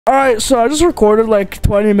Alright, so I just recorded like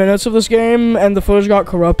 20 minutes of this game and the footage got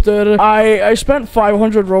corrupted. I spent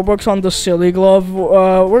 500 Robux on the silly glove.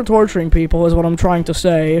 We're torturing people is what I'm trying to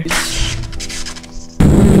say.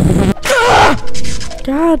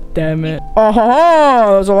 God damn it.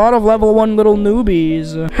 Oh, there's a lot of level 1 little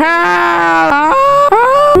newbies.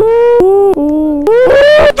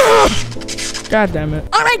 God damn it.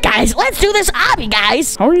 Alright guys, let's do this obby,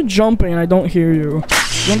 guys! How are you jumping and I don't hear you?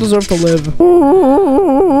 You don't deserve to live.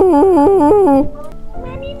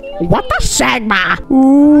 What the Sigma?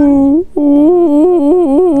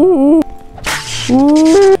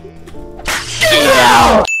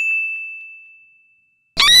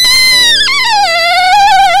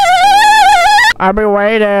 I'll be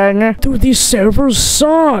waiting. Dude, these servers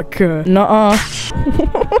suck. Nuh-uh.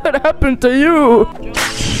 What happened to you?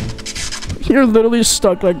 You're literally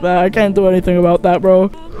stuck like that. I can't do anything about that,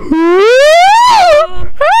 bro.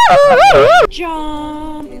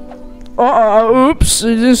 Jump. Oops.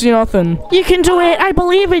 You didn't see nothing. You can do it. I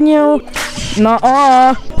believe in you.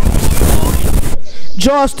 Nuh-uh.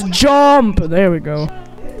 Just jump. There we go.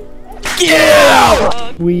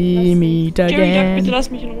 Yeah! We meet again.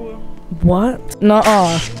 What?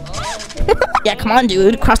 Nuh-uh. Yeah, come on,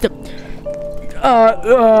 dude. Cross the...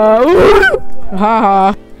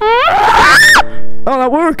 Haha. Oh,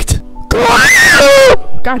 that worked.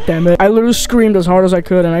 God damn it. I literally screamed as hard as I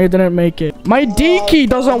could and I didn't make it. My D key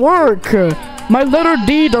doesn't work. My letter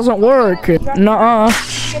D doesn't work. Nuh-uh.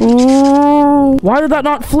 Ooh. Why did that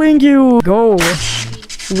not fling you? Go.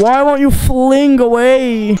 Why won't you fling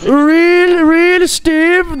away? Real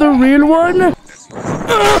Steve? The real one?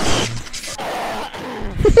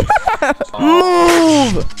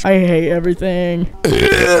 Move! I hate everything.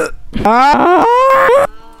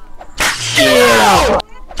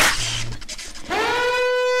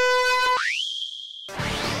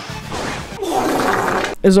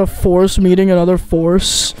 Is a force meeting another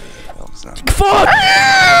force? Fuck!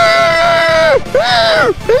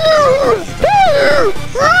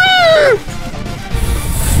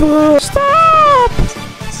 Stop!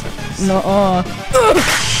 Nuh-uh.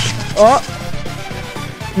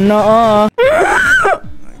 Nuh-uh.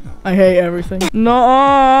 I hate everything.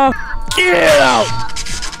 Nuh-uh. Get out!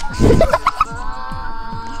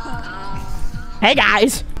 Hey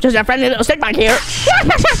guys, just a friendly little stick back here.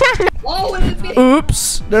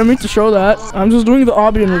 Oops, didn't mean to show that. I'm just doing the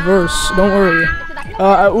obby in reverse. Don't worry.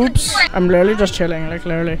 Oops. I'm literally just chilling, like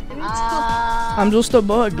literally. I'm just a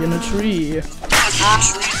bug in a tree.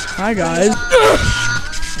 Hi guys.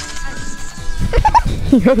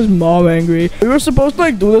 He got his mom angry. We were supposed to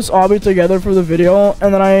like do this obby together for the video,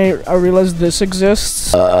 and then I realized this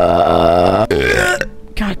exists.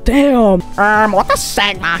 God damn. What the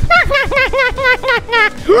Sigma?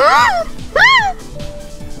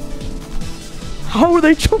 How are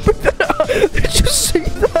they jumping that out? Did you see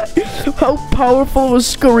that? How powerful of a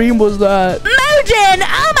scream was that? Mojin!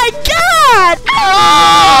 Oh my god!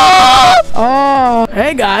 Oh,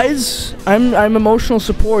 hey guys. I'm emotional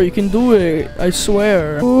support. You can do it. I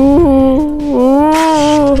swear. Oops.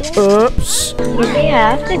 Would they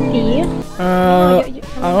have to pee?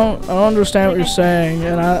 I don't understand what you're saying,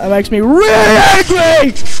 and that makes me really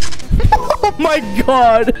angry. Oh my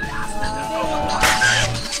god.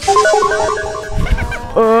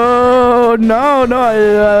 Oh no,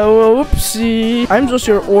 whoopsie. I'm just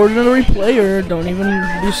your ordinary player. Don't even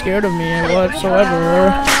be scared of me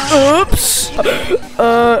whatsoever. Oops.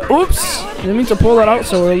 Oops. Didn't mean to pull that out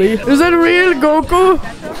so early. Is that real, Goku?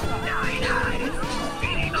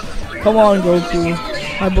 Come on, Goku.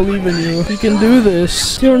 I believe in you. You can do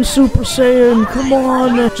this. You're in Super Saiyan. Come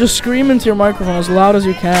on. Just scream into your microphone as loud as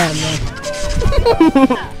you can.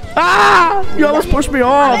 Ah! You almost pushed me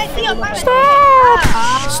off. Stop!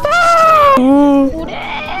 Stop!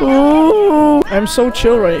 Ooh. I'm so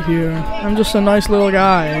chill right here. I'm just a nice little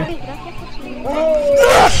guy.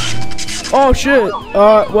 Oh shit.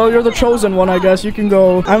 Well, you're the chosen one, I guess. You can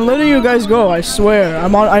go. I'm letting you guys go, I swear.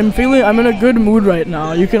 I'm in a good mood right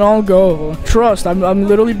now. You can all go. Trust, I'm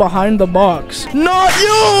literally behind the box. Not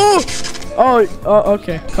you! Oh,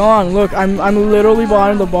 okay. Come on, look. I'm literally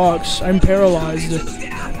behind the box. I'm paralyzed.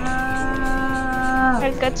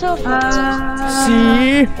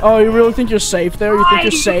 See? Oh, you really think you're safe there? You think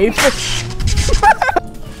you're safe?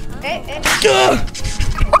 I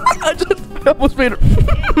almost made it.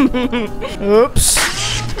 Oops.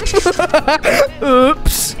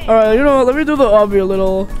 Oops. Alright, you know what? Let me do the obby a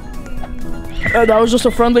little. That was just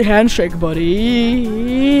a friendly handshake,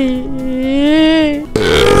 buddy.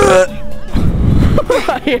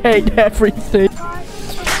 I hate everything.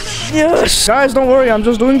 Yes! Guys, don't worry. I'm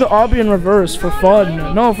just doing the obby in reverse for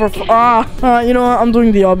fun. No, for you know what? I'm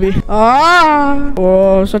doing the obby.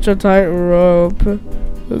 Oh, such a tight rope.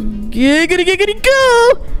 Giggity, giggity,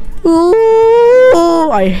 go!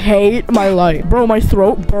 Ooh, I hate my life. Bro, my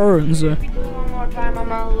throat burns. One more time,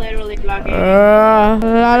 I'm literally blocking. La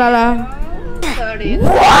la la. 30.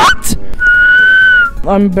 What?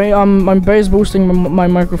 I'm bass boosting my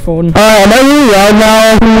microphone. Am I really loud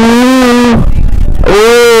now?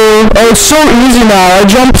 Oh, it's so easy now. I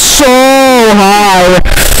jump so high.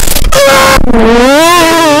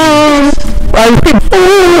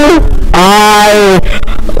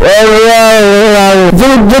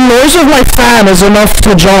 The noise of my fan is enough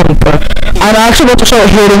to jump. I'm actually about to start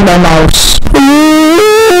hitting my mouse.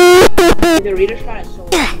 The reader's fan is so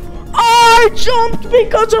I jumped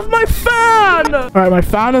because of my fan! Alright, my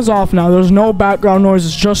fan is off now. There's no background noise.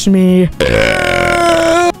 It's just me.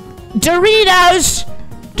 Doritos!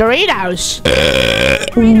 Doritos!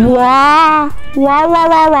 Wah! Wah, wah,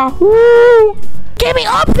 wah, wah. Woo! Get me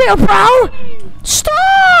up there, bro!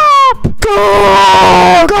 Stop!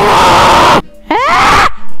 Go! Go! Ah!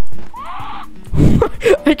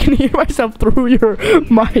 I can hear myself through your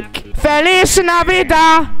mic. Feliz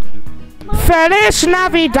Navidad! Feliz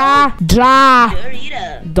Navidad! Da!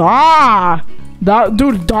 Da! Da,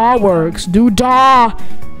 dude, da works. Do da.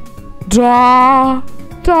 Da.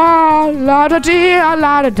 Da. La da dee,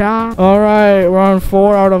 la da da. Alright, we're on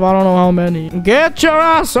 4 out of I don't know how many. Get your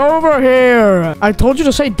ass over here. I told you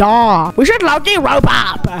to say da. We should load the rope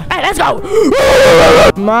up! Hey, let's go!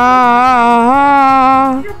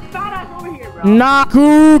 Ma. Na.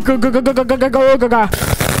 Goo. Go.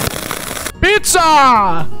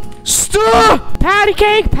 Pizza. Patty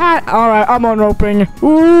cake, Alright, I'm unroping.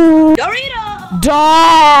 Ooh. Dorito!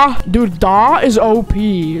 Da! Dude, da is OP.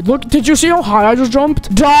 Look, did you see how high I just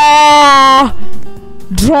jumped? Da!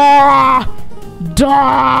 Da!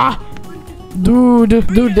 Da!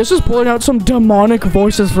 Dude, this is pulling out some demonic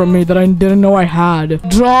voices from me that I didn't know I had.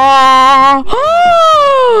 Da!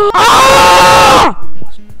 Ah!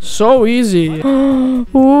 So easy. Ooh.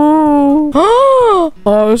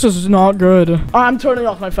 Oh, this is not good. I'm turning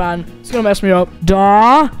off my fan. It's gonna mess me up.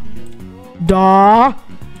 Da. Da.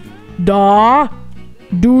 Da.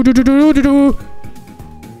 Do.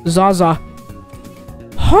 Zaza.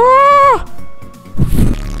 Ha.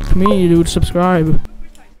 Me, dude. Subscribe.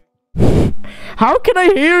 How can I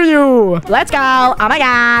hear you? Let's go! Oh my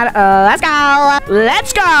god! Let's go!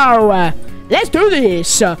 Let's go! Let's do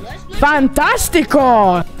this!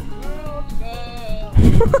 Fantastico.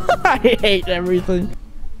 I hate everything.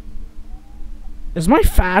 Is my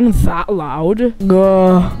fan that loud?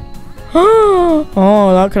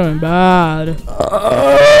 Oh, that could have been bad.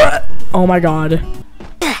 Oh my god.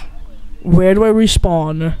 Where do I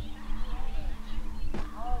respawn?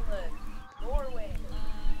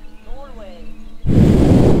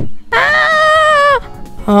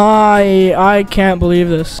 I can't believe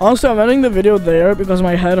this. Also, I'm ending the video there because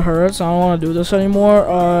my head hurts. I don't want to do this anymore.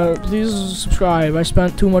 Please subscribe. I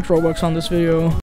spent too much Robux on this video.